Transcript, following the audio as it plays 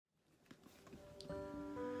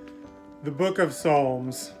The Book of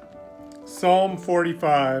Psalms, Psalm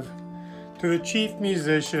 45. To the chief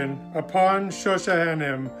musician, upon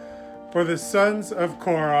Shoshanim, for the sons of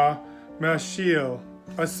Korah, Mashil,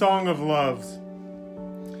 a song of loves.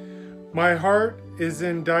 My heart is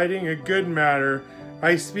inditing a good matter.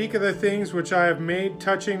 I speak of the things which I have made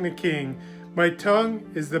touching the king. My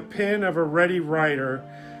tongue is the pen of a ready writer.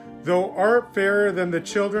 Though art fairer than the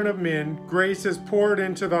children of men, grace is poured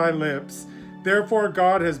into thy lips. Therefore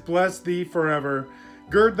God has blessed thee forever.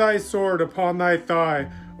 Gird thy sword upon thy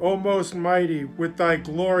thigh, O most mighty, with thy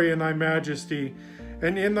glory and thy majesty.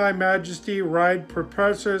 And in thy majesty ride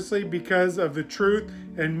preposterously because of the truth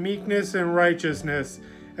and meekness and righteousness,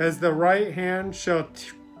 as the right hand shall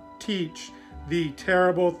teach thee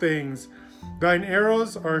terrible things. Thine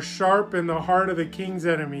arrows are sharp in the heart of the king's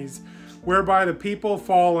enemies, whereby the people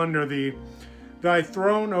fall under thee. Thy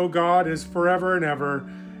throne, O God, is forever and ever.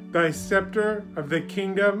 Thy scepter of the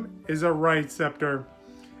kingdom is a right scepter.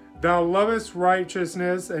 Thou lovest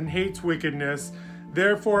righteousness and hates wickedness.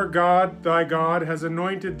 Therefore God, thy God, has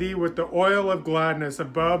anointed thee with the oil of gladness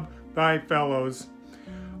above thy fellows.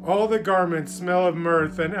 All the garments smell of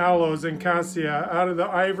myrrh and aloes and cassia out of the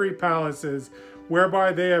ivory palaces,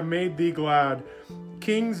 whereby they have made thee glad.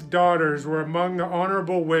 Kings' daughters were among the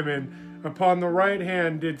honorable women. Upon the right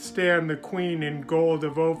hand did stand the queen in gold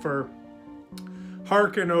of Ophir.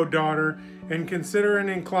 Hearken, O daughter, and consider and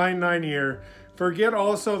incline thine ear. Forget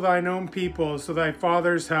also thine own people, so thy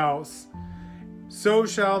father's house. So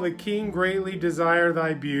shall the king greatly desire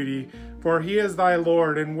thy beauty, for he is thy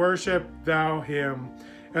Lord, and worship thou him.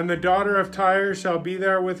 And the daughter of Tyre shall be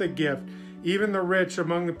there with a gift. Even the rich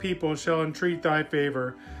among the people shall entreat thy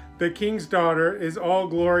favor. The king's daughter is all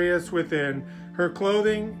glorious within, her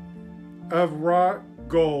clothing of wrought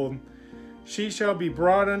gold. She shall be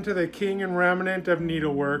brought unto the king in raiment of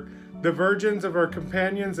needlework. The virgins of her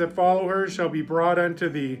companions that follow her shall be brought unto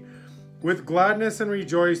thee. With gladness and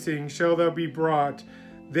rejoicing shall thou be brought.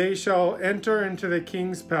 They shall enter into the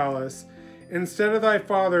king's palace. Instead of thy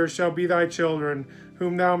father shall be thy children,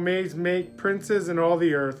 whom thou mayst make princes in all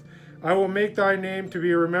the earth. I will make thy name to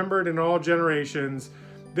be remembered in all generations.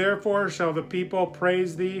 Therefore shall the people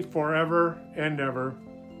praise thee forever and ever.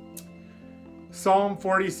 Psalm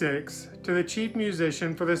 46. To the chief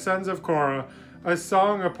musician for the sons of Korah, a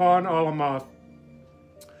song upon Alamoth.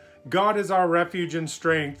 God is our refuge and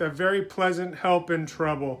strength, a very pleasant help in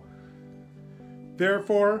trouble.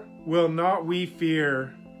 Therefore will not we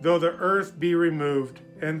fear, though the earth be removed,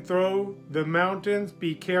 and though the mountains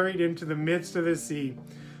be carried into the midst of the sea.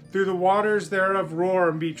 Through the waters thereof roar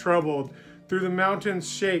and be troubled, through the mountains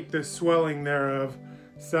shake the swelling thereof.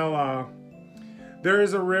 Selah. There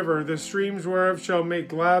is a river, the streams whereof shall make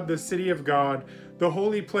glad the city of God, the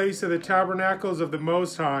holy place of the tabernacles of the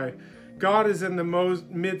Most High. God is in the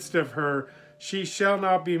midst of her. She shall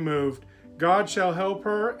not be moved. God shall help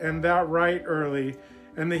her, and that right early.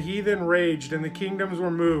 And the heathen raged, and the kingdoms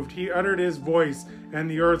were moved. He uttered his voice, and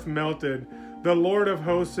the earth melted. The Lord of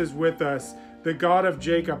hosts is with us. The God of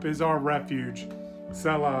Jacob is our refuge.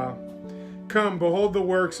 Selah. Come, behold the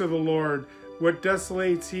works of the Lord. What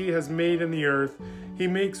desolates he has made in the earth. He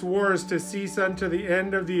makes wars to cease unto the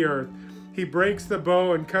end of the earth. He breaks the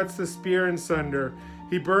bow and cuts the spear in sunder.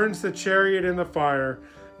 He burns the chariot in the fire.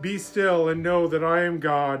 Be still and know that I am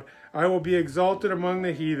God. I will be exalted among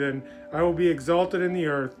the heathen. I will be exalted in the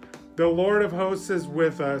earth. The Lord of hosts is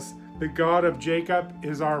with us. The God of Jacob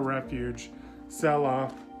is our refuge.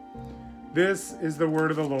 Selah. This is the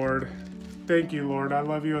word of the Lord. Thank you, Lord. I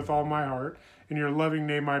love you with all my heart. In your loving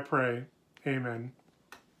name I pray. Amen.